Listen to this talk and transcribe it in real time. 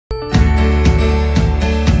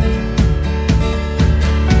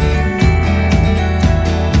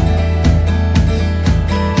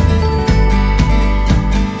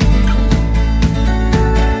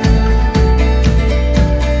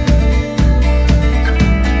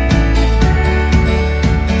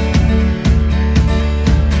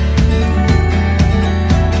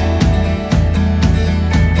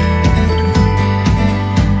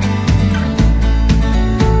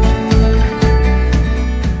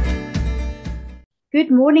Good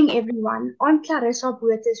morning, everyone. I'm Klarissa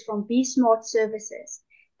from Be Smart Services.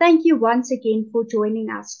 Thank you once again for joining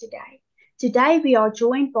us today. Today, we are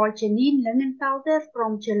joined by Janine Lingenfelder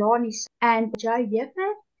from Jelani Sales and Jo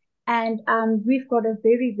Hefer, and we've got a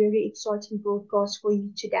very, very exciting broadcast for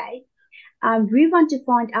you today. We want to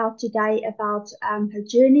find out today about her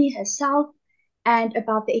journey, herself, and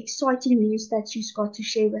about the exciting news that she's got to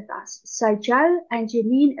share with us. So, Jo and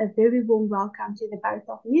Janine, a very warm welcome to the both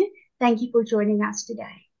of you. Thank you for joining us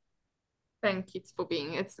today. Thank you for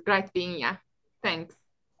being. It's great being here. Thanks.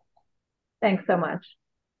 Thanks so much.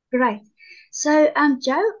 Great. So,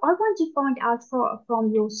 Jo, I want to find out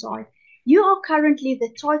from your side. You are currently the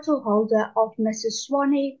title holder of Mrs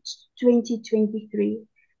Jhb 2023,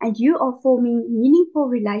 and you are forming meaningful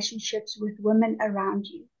relationships with women around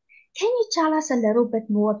you. Can you tell us a little bit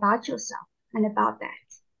more about yourself and about that?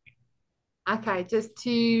 Okay, just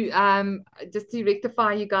to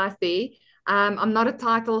rectify you guys there, I'm not a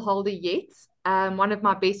title holder yet. One of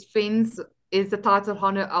my best friends is the title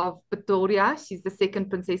holder of Pretoria. She's the second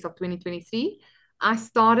princess of 2023. I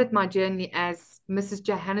started my journey as Mrs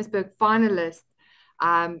Johannesburg finalist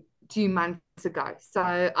 2 months ago.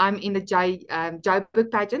 So I'm in the JHB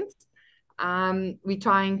Pageant. We're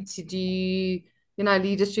trying to do,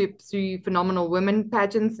 leadership through phenomenal women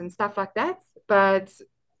pageants and stuff like that. But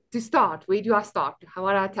to start, where do I start? How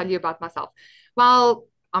would I tell you about myself? Well,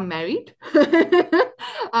 I'm married with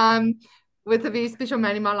a very special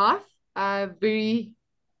man in my life. Very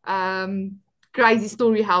crazy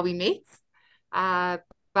story how we met.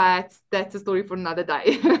 But that's a story for another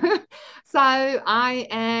day. So I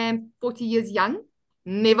am 40 years young,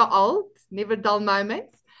 never old, never dull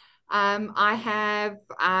moments. I have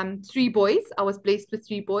 3 boys. I was blessed with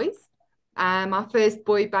 3 boys. My first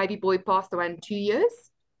baby boy passed away in 2 years.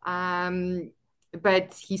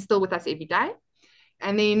 But he's still with us every day.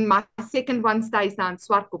 And then my second one stays now in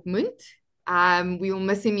Swartkopmund. We will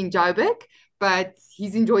miss him in Joburg, but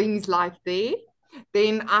he's enjoying his life there.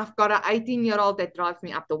 Then I've got an 18-year-old that drives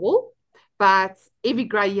me up the wall. But every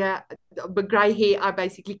grey hair I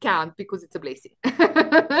basically count because it's a blessing.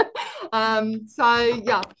 So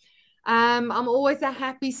yeah, I'm always a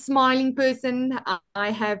happy, smiling person. I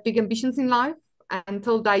have big ambitions in life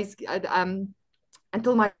until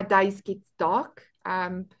my days get dark.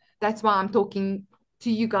 That's why I'm talking to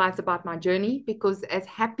you guys about my journey, because as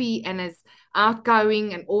happy and as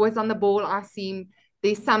outgoing and always on the ball I seem,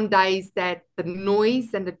 there's some days that the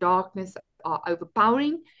noise and the darkness are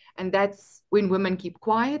overpowering, and that's when women keep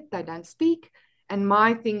quiet, they don't speak. And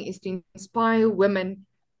my thing is to inspire women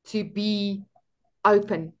to be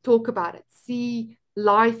open, talk about it, see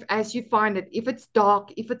life as you find it. If it's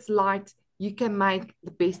dark, if it's light, you can make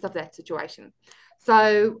the best of that situation.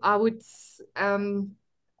 So I would,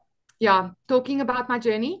 talking about my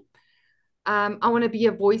journey, I want to be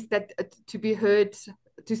a voice that to be heard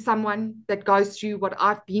to someone that goes through what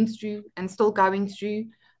I've been through and still going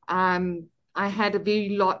through. I had a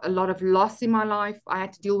lot of loss in my life. I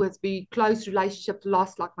had to deal with very close relationship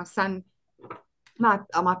loss, like my son,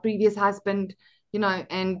 my previous husband,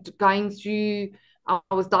 and going through. I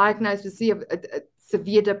was diagnosed with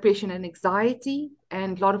severe depression and anxiety,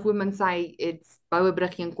 and a lot of women say it's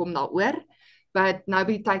bouwebruggie en kom daaroor, but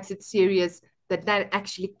nobody takes it serious that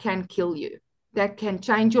actually can kill you. That can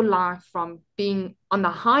change your life from being on the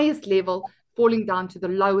highest level, falling down to the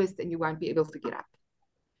lowest, and you won't be able to get up.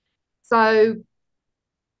 So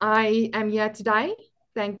I am here today,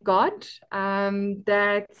 thank God,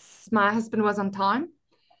 that my husband was on time.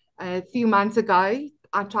 A few months ago,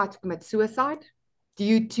 I tried to commit suicide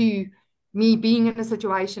due to me being in a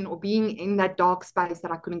situation or being in that dark space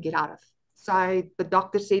that I couldn't get out of. So the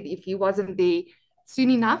doctor said if he wasn't there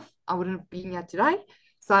soon enough, I wouldn't have been here today.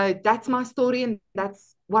 So that's my story, and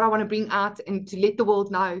that's what I want to bring out and to let the world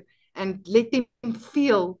know and let them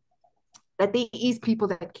feel that there is people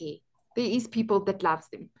that care. There is people that loves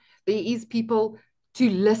them. There is people to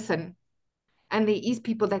listen, and there is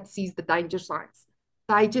people that sees the danger signs.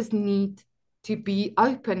 They just need to be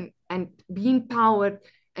open and be empowered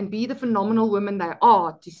and be the phenomenal women they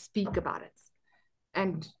are to speak about it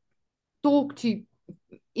and talk to,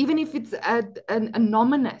 even if it's an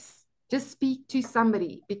anonymous, just speak to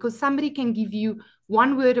somebody, because somebody can give you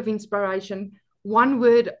one word of inspiration, one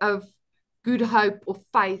word of good hope or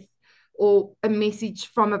faith, or a message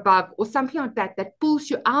from above or something like that, that pulls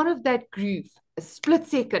you out of that groove a split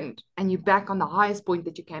second and you're back on the highest point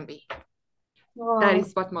that you can be. Wow. That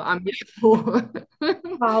is what I'm here for.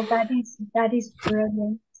 Wow, that is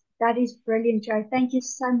brilliant. That is brilliant, Jo. Thank you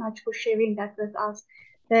so much for sharing that with us.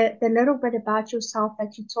 The little bit about yourself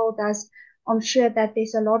that you told us I'm sure that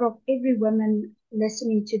there's a lot of every woman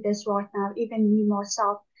listening to this right now, even me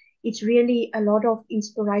myself. It's really a lot of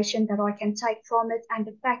inspiration that I can take from it, and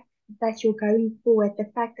the fact that you're going forward,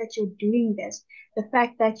 the fact that you're doing this, the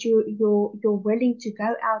fact that you're willing to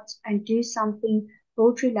go out and do something,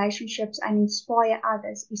 build relationships and inspire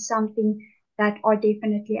others is something that I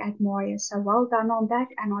definitely admire. So well done on that,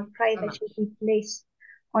 and I pray that you'll be blessed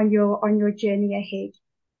on your journey ahead.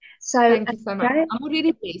 So thank you so much. I'm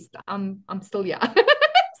already blessed. I'm still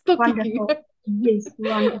still wonderful. kicking. Yes,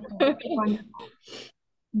 wonderful, wonderful.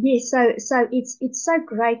 Yes, so it's so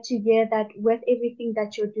great to hear that with everything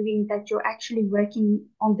that you're doing, that you're actually working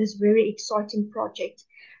on this very exciting project,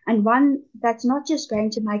 and one that's not just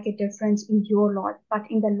going to make a difference in your life, but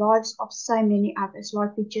in the lives of so many others,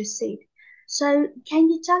 like we just said. So, can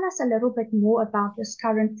you tell us a little bit more about this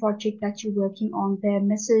current project that you're working on, the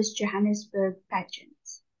Mrs Johannesburg pageant?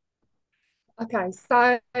 Okay,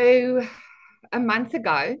 so a month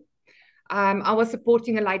ago, I was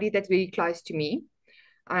supporting a lady that's very close to me.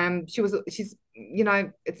 She's,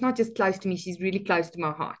 it's not just close to me, she's really close to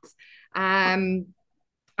my heart.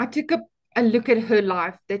 I took a look at her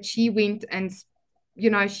life, that she went and,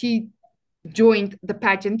 she joined the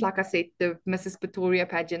pageant, like I said, the Mrs. Pretoria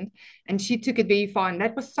pageant, and she took it very far. And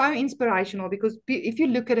that was so inspirational, because if you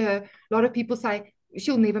look at her, a lot of people say,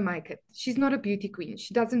 she'll never make it. She's not a beauty queen.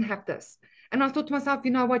 She doesn't have this. And I thought to myself,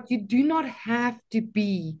 you know what? You do not have to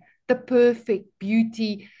be the perfect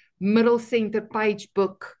beauty, middle center page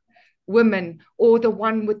book woman, or the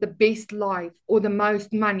one with the best life, or the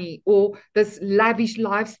most money, or this lavish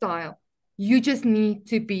lifestyle. You just need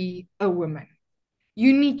to be a woman.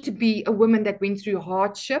 You need to be a woman that went through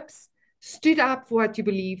hardships, stood up for what you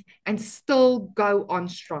believe, and still go on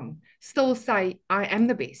strong. Still say, I am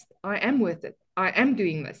the best. I am worth it. I am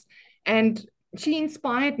doing this. And she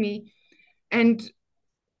inspired me. And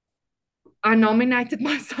I nominated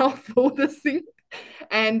myself for this thing.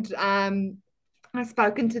 And I've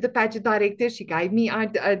spoken to the pageant director. She gave me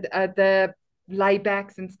the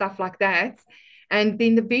laybacks and stuff like that. And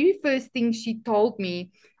then the very first thing she told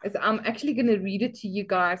me is, I'm actually going to read it to you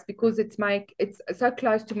guys, because it's so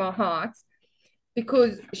close to my heart.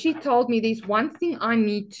 Because she told me there's one thing I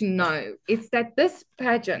need to know. It's that this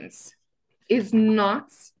pageant is not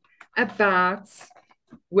about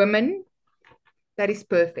women that is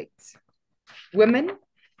perfect, women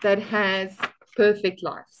that has perfect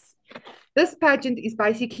lives. This pageant is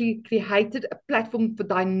basically created a platform for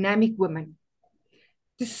dynamic women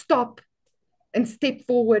to stop and step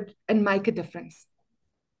forward and make a difference.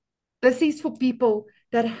 This is for people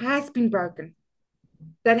that has been broken,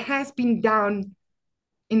 that has been down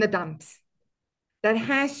in the dumps, that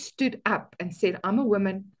has stood up and said, I'm a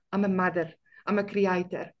woman, I'm a mother, I'm a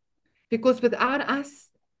creator. Because without us,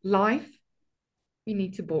 life, we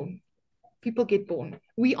need to born. People get born.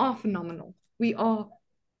 We are phenomenal. We are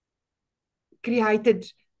created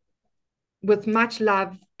with much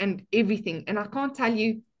love and everything. And I can't tell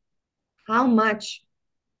you how much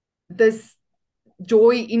this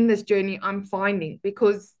joy in this journey I'm finding,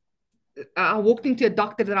 because I walked into a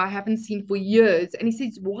doctor that I haven't seen for years, and he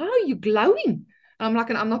says, why are you glowing? And I'm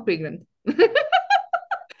like, I'm not pregnant.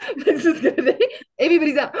 This is good.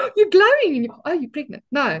 Everybody's like, oh, you're glowing. And you're pregnant.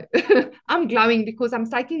 No, I'm glowing because I'm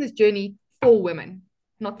taking this journey for women,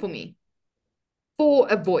 not for me, for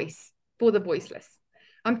a voice, for the voiceless.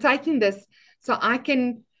 I'm taking this so I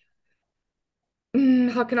can,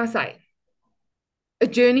 how can I say, a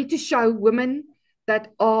journey to show women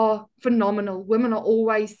that are phenomenal. Women are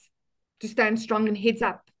always to stand strong and heads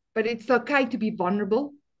up, but it's okay to be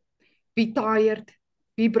vulnerable, be tired,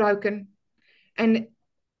 be broken, and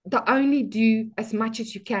to only do as much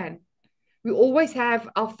as you can. We always have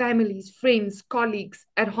our families, friends, colleagues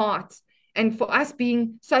at heart. And for us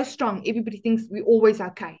being so strong, everybody thinks we're always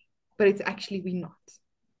okay, but it's actually we're not.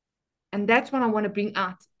 And that's what I want to bring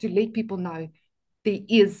out, to let people know there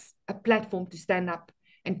is a platform to stand up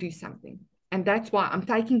and do something. And that's why I'm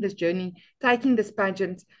taking this journey, taking this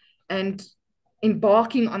pageant, and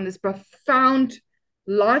embarking on this profound,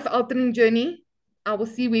 life-altering journey. I will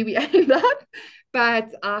see where we end up,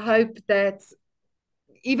 but I hope that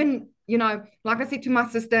even, like I said to my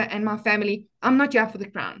sister and my family, I'm not here for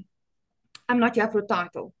the crown. I'm not here for a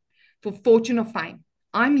title, for fortune or fame.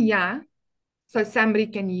 I'm here so somebody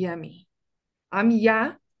can hear me. I'm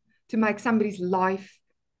here to make somebody's life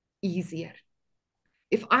easier.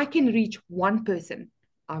 If I can reach one person,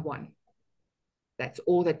 I won. That's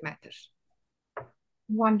all that matters.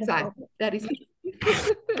 Wonderful. So that is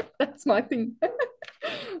that's my thing.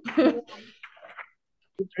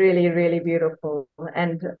 It's really, really beautiful.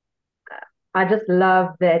 And I just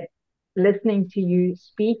love that listening to you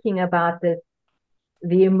speaking about this,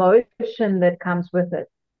 the emotion that comes with it,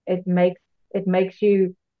 it makes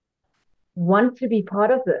you want to be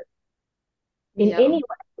part of this in any way,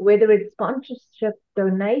 whether it's sponsorship,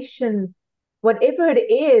 donations, whatever it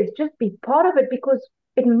is, just be part of it because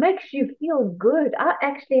it makes you feel good. I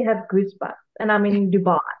actually have goosebumps and I'm in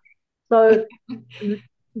Dubai. So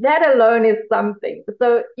that alone is something.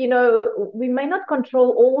 So, we may not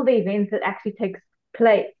control all the events that actually takes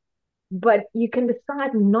place, but you can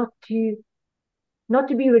decide not to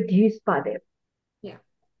be reduced by them. Yeah.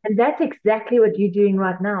 And that's exactly what you're doing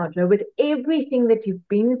right now, Jo, with everything that you've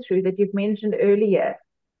been through that you've mentioned earlier.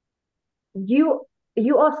 You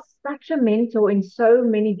are such a mentor in so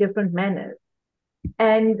many different manners.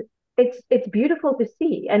 And it's beautiful to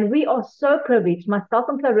see. And we are so privileged, myself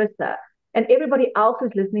and Klarissa, and everybody else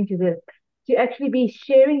who's listening to this, to actually be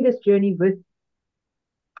sharing this journey with.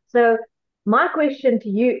 So my question to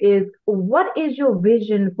you is, what is your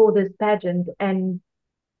vision for this pageant and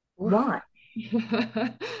why?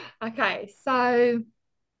 Okay,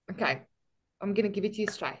 I'm going to give it to you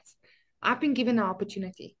straight. I've been given an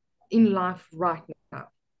opportunity in life right now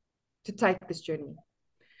to take this journey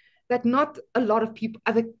that not a lot of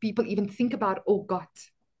other people even think about or got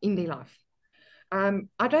in their life.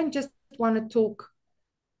 I don't just want to talk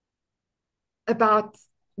about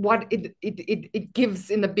what it gives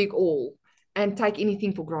in the big all and take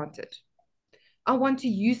anything for granted. I want to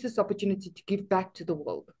use this opportunity to give back to the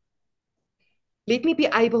world. Let me be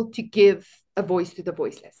able to give a voice to the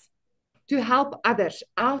voiceless, to help others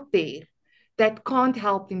out there that can't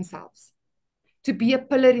help themselves, to be a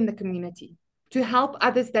pillar in the community, to help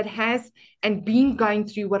others that has and been going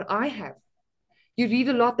through what I have. You read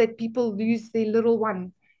a lot that people lose their little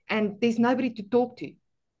one and there's nobody to talk to.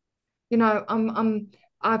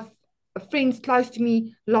 I've friends close to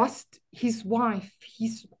me lost his wife,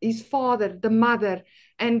 his father, the mother,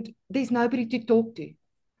 and there's nobody to talk to.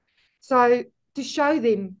 So to show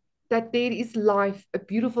them that there is life, a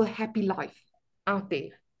beautiful, happy life out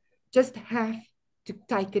there, just have to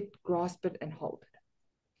take it, grasp it, and hold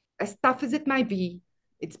it. As tough as it may be,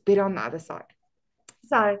 it's better on the other side.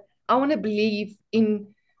 So I want to believe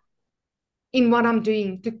in what I'm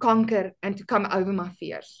doing to conquer and to come over my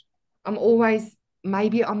fears.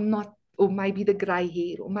 Maybe I'm not, or maybe the gray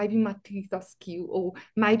hair, or maybe my teeth are skew, or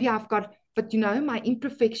maybe but my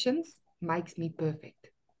imperfections makes me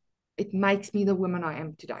perfect. It makes me the woman I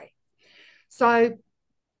am today. So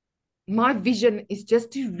my vision is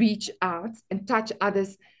just to reach out and touch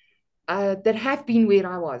others that have been where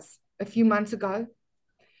I was a few months ago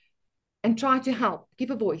and try to help,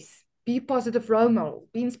 give a voice, be a positive role model,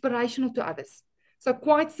 be inspirational to others. So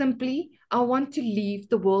quite simply, I want to leave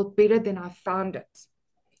the world better than I found it.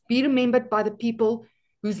 Be remembered by the people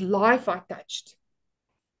whose life I touched.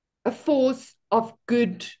 A force of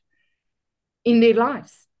good in their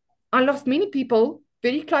lives. I lost many people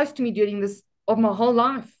very close to me during this of my whole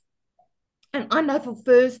life. And I know for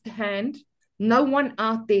first hand, no one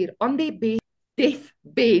out there on their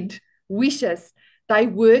deathbed wishes they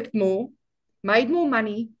worked more, made more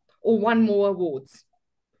money, or won more awards.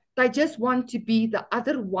 They just want to be the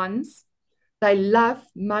other ones they love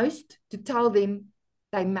most to tell them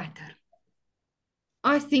they matter.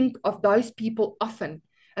 I think of those people often,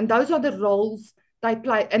 and those are the roles they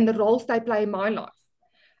play and the roles they play in my life.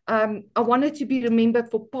 I wanted to be remembered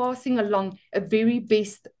for passing along a very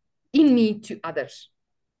best in me to others.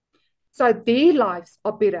 So their lives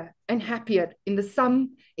are better and happier in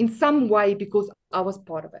some way because I was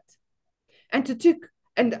part of it. And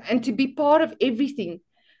to be part of everything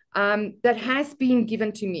that has been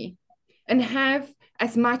given to me and have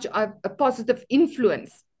as much of a positive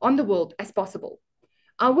influence on the world as possible.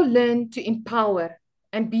 I will learn to empower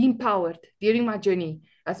and be empowered during my journey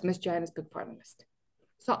as Miss Johannesburg finalist.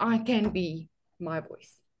 So I can be my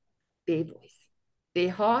voice,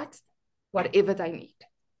 their heart, whatever they need.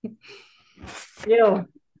 Yo,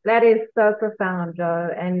 that is so profound, Jo.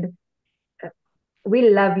 And we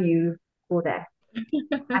love you for that.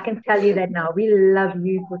 I can tell you that now. We love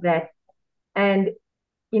you for that. And,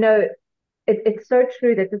 it's so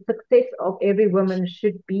true that the success of every woman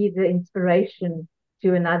should be the inspiration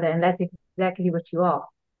to another. And that's exactly what you are.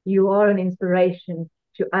 You are an inspiration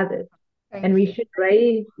to others. And we should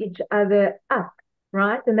raise each other up,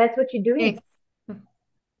 right? And that's what you're doing. Yes.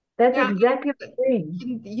 That's exactly what you're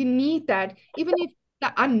doing. You need that. Even if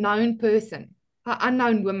the unknown person, the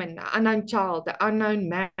unknown woman, the unknown child, the unknown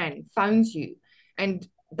man phones you and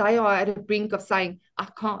they are at the brink of saying, I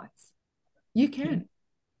can't. You can.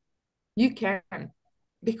 You can.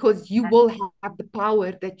 Because you will have the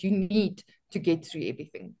power that you need to get through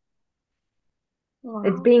everything. Wow.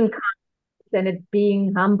 It's being kind and it's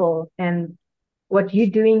being humble. And what you're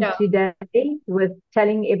doing today with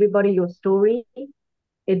telling everybody your story,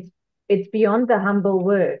 it's beyond the humble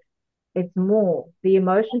word. It's more. The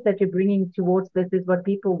emotions that you're bringing towards this is what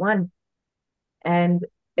people want. And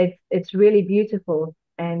it's really beautiful.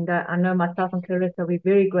 And I know myself and Klarissa, we're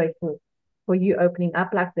very grateful for you opening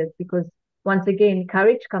up like this, because once again,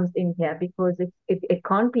 courage comes in here, because it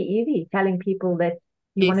can't be easy telling people that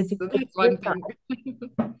you wanted to that's one thing.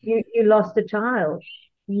 you lost a child,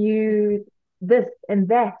 you this and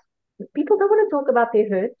that. People don't want to talk about their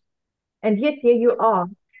hurt, and yet here you are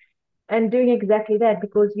and doing exactly that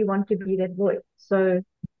because you want to be that voice. So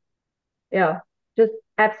yeah, just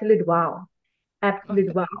absolute wow.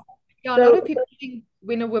 Absolute wow. Yeah, a lot of people think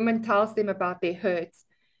when a woman tells them about their hurts,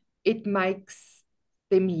 it makes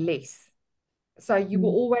them less. So you will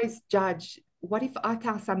always judge, what if I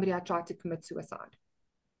tell somebody I tried to commit suicide?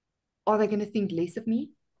 Are they going to think less of me?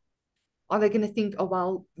 Are they going to think, oh,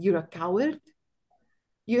 well, you're a coward?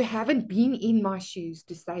 You haven't been in my shoes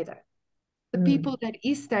to say that. The people that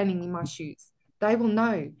is standing in my shoes, they will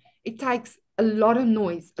know it takes a lot of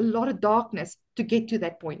noise, a lot of darkness to get to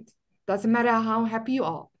that point. Doesn't matter how happy you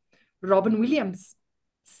are. Robin Williams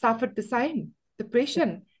suffered the same,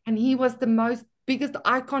 depression, and he was the biggest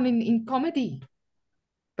icon in comedy.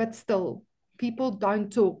 But still, people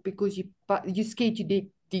don't talk because you're scared you get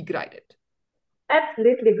degraded.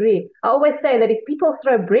 Absolutely agree. I always say that if people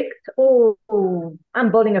throw bricks, oh,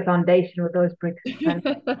 I'm building a foundation with those bricks. I'm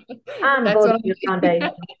building a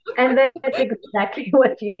foundation. And that's exactly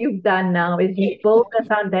what you've done now, is you built a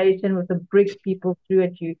foundation with the bricks people threw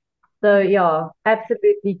at you. So yeah,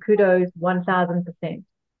 absolutely kudos, 1000%.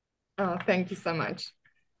 Oh, thank you so much.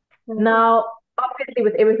 Now, obviously,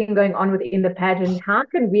 with everything going on within the pageant, how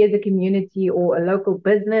can we as a community or a local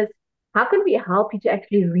business, how can we help you to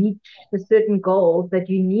actually reach the certain goals that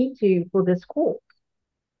you need to for this cause?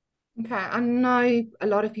 Okay, I know a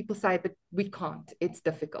lot of people say, but we can't. It's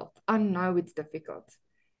difficult. I know it's difficult.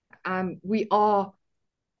 But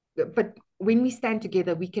when we stand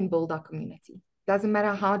together, we can build our community. Doesn't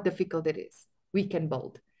matter how difficult it is, we can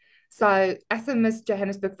build. So as a Miss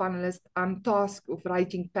Johannesburg finalist, I'm tasked with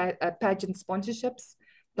writing pageant sponsorships,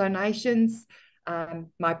 donations,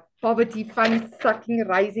 my poverty fund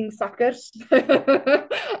raising suckers.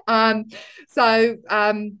 I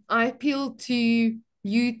appeal to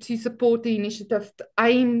you to support the initiative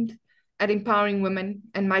aimed at empowering women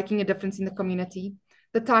and making a difference in the community.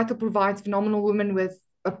 The title provides phenomenal women with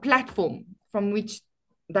a platform from which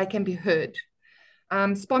they can be heard.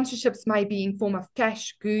 Sponsorships may be in form of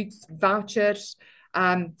cash, goods, vouchers,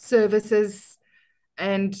 services,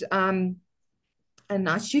 and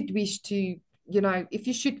I should wish to, if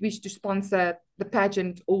you should wish to sponsor the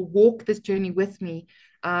pageant or walk this journey with me,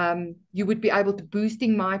 you would be able to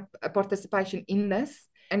boosting my participation in this,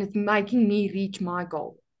 and it's making me reach my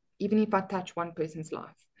goal, even if I touch one person's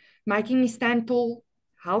life, making me stand tall,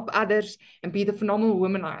 help others, and be the phenomenal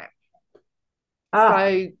woman I am.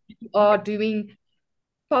 So we are doing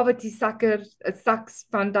Poverty Sucks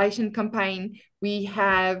Foundation campaign. We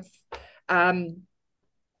have a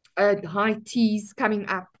high teas coming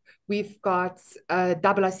up. We've got a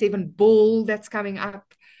 007 ball that's coming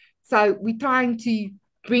up. So we're trying to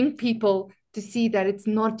bring people to see that it's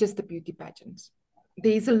not just a beauty pageant.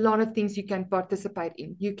 There's a lot of things you can participate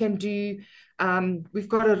in. You can do, we've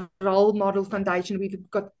got a role model foundation. We've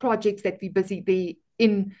got projects that we're busy there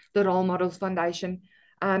in the Role Models Foundation.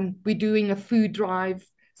 We're doing a food drive.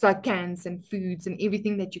 So cans and foods and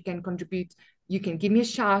everything that you can contribute, you can give me a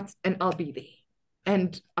shout and I'll be there.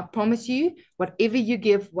 And I promise you, whatever you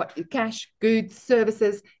give, what cash, goods,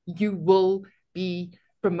 services, you will be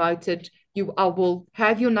promoted. I will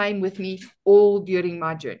have your name with me all during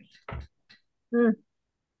my journey.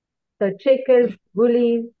 So checkers,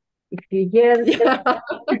 bullies, if you hear this,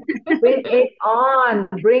 bring it on,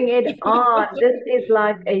 bring it on. This is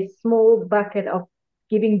like a small bucket of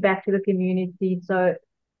giving back to the community. So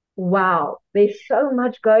wow, there's so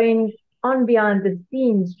much going on behind the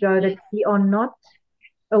scenes, Jo, that we are not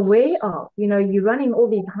aware of. You're running all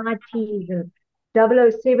these high teas and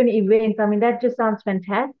 007 events. I mean, that just sounds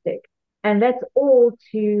fantastic. And that's all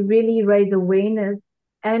to really raise awareness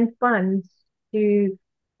and funds to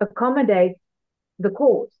accommodate the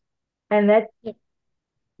cause. And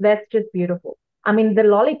that's just beautiful. I mean, the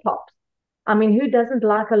lollipops. I mean, who doesn't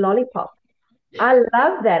like a lollipop? I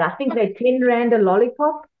love that. I think they're 10 Rand a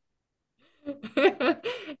lollipop.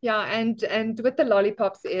 Yeah, and with the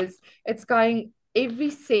lollipops it's going every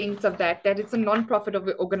cent of that it's a non-profit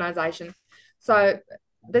organization. So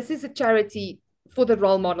this is a charity for the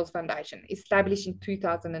Role Models Foundation, established in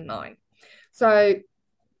 2009. So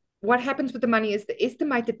what happens with the money is the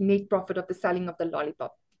estimated net profit of the selling of the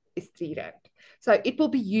lollipop is R3. So it will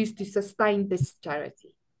be used to sustain this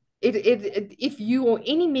charity. If you or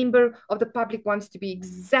any member of the public wants to be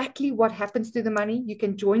exactly what happens to the money, you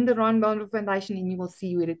can join the Ron Boundary Foundation and you will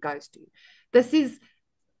see where it goes to. This is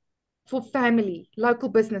for family, local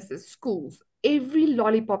businesses, schools. Every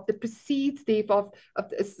lollipop, the proceeds thereof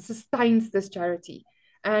sustains this charity,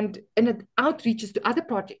 and it outreaches to other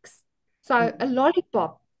projects. So a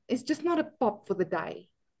lollipop is just not a pop for the day.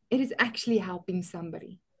 It is actually helping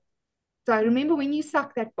somebody. So remember, when you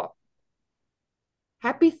suck that pop,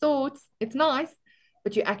 happy thoughts, it's nice,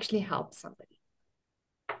 but you actually help somebody.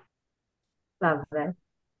 Love that.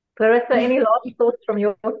 Klarissa, any last thoughts from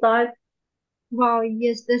your side? Wow,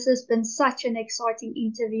 yes, this has been such an exciting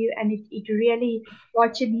interview, and it really,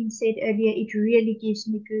 what Janine said earlier, it really gives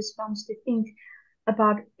me goosebumps to think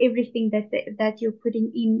about everything that you're putting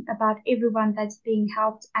in, about everyone that's being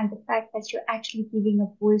helped, and the fact that you're actually giving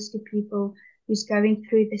a voice to people who's going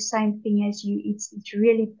through the same thing as you. It's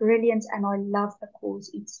really brilliant, and I love the cause.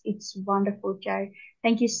 It's wonderful, Jo.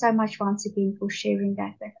 Thank you so much once again for sharing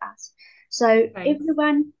that with us. So Thanks.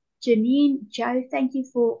 everyone, Janine, Jo, thank you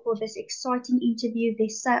for this exciting interview.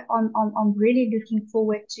 I'm really looking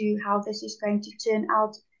forward to how this is going to turn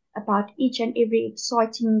out, about each and every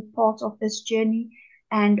exciting part of this journey.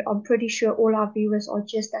 And I'm pretty sure all our viewers are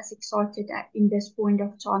just as excited in this point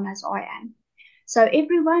of time as I am. So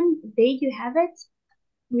everyone, there you have it.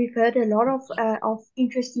 We've heard a lot of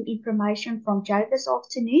interesting information from Jo this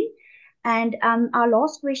afternoon. And our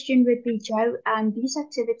last question would be, Jo, these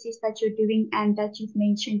activities that you're doing and that you've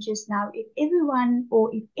mentioned just now, if everyone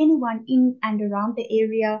or if anyone in and around the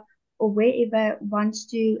area or wherever wants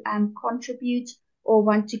to contribute or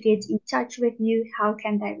want to get in touch with you, how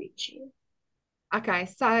can they reach you? Okay,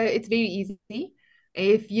 so it's very easy.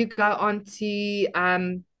 If you go on to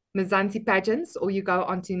Mrs Jhb Pageants or you go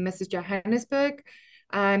on to Mrs Johannesburg,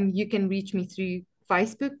 you can reach me through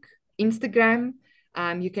Facebook, Instagram.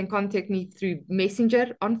 You can contact me through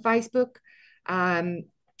Messenger on Facebook.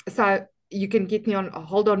 So you can get me on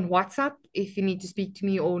hold on WhatsApp if you need to speak to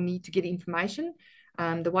me or need to get information.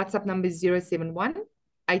 The WhatsApp number is 071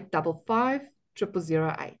 855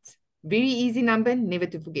 0008. Very easy number, never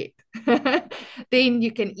to forget. Then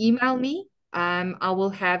you can email me. I will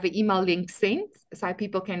have an email link sent so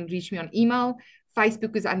people can reach me on email.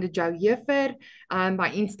 Facebook is under Jo Hefer. My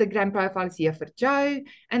Instagram profile is Hefer Jo.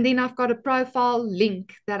 And then I've got a profile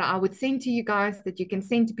link that I would send to you guys that you can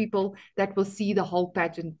send to people that will see the whole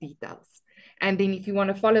pageant details. And then if you want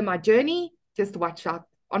to follow my journey, just watch out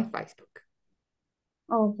on Facebook.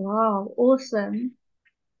 Oh, wow. Awesome.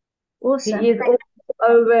 Awesome. He is all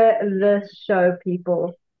over this show,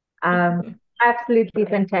 people. Absolutely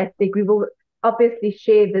fantastic. We will obviously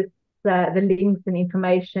share this, the links and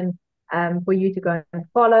information for you to go and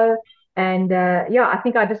follow. And yeah, I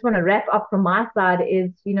think I just want to wrap up from my side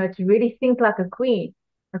is, you know, to really think like a queen.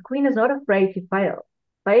 A queen is not afraid to fail.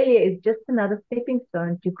 Failure is just another stepping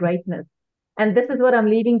stone to greatness. And this is what I'm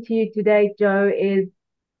leaving to you today, Jo, is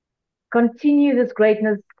continue this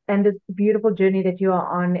greatness and this beautiful journey that you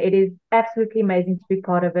are on. It is absolutely amazing to be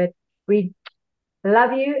part of it. We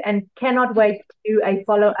love you and cannot wait to do a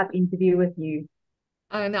follow-up interview with you.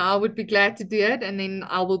 And I would be glad to do it, and then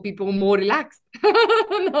I will be more relaxed.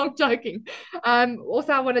 No, I'm joking.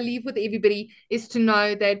 Also, I want to leave with everybody is to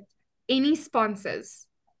know that any sponsors,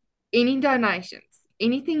 any donations,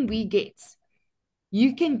 anything we get,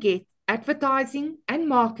 you can get advertising and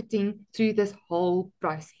marketing through this whole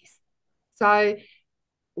process. So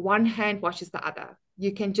one hand washes the other.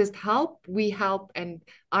 You can just help, we help, and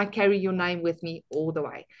I carry your name with me all the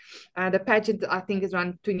way. The pageant, I think, is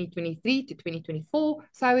around 2023 to 2024.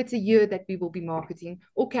 So it's a year that we will be marketing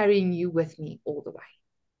or carrying you with me all the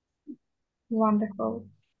way. Wonderful.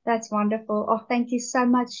 That's wonderful. Oh, thank you so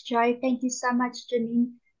much, Jo. Thank you so much,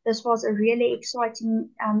 Janine. This was a really exciting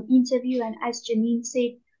interview. And as Janine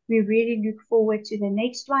said, we really look forward to the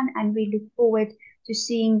next one. And we look forward to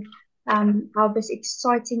seeing how this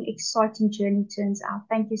exciting journey turns out.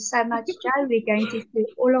 Thank you so much, Jo. We're going to share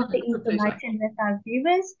all of the information with our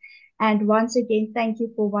viewers. And once again, thank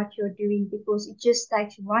you for what you're doing, because it just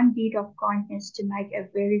takes one deed of kindness to make a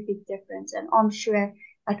very big difference. And I'm sure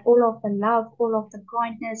that all of the love, all of the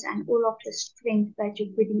kindness, and all of the strength that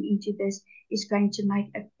you're putting into this is going to make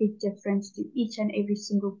a big difference to each and every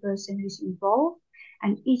single person who's involved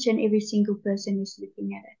and each and every single person who's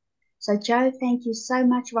looking at it. So, Jo, thank you so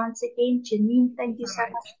much once again. Janine, thank you so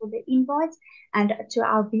much for the invite. And to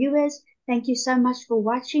our viewers, thank you so much for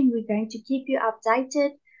watching. We're going to keep you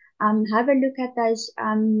updated. Have a look at those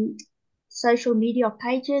social media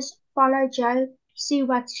pages. Follow Jo, see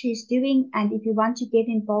what she's doing, and if you want to get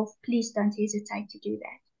involved, please don't hesitate to do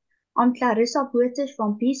that. I'm Klarissa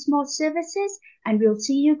from B-Smart Services, and we'll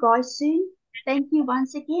see you guys soon. Thank you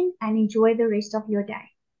once again, and enjoy the rest of your day.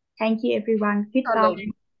 Thank you, everyone. Goodbye.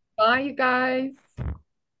 Bye, you guys.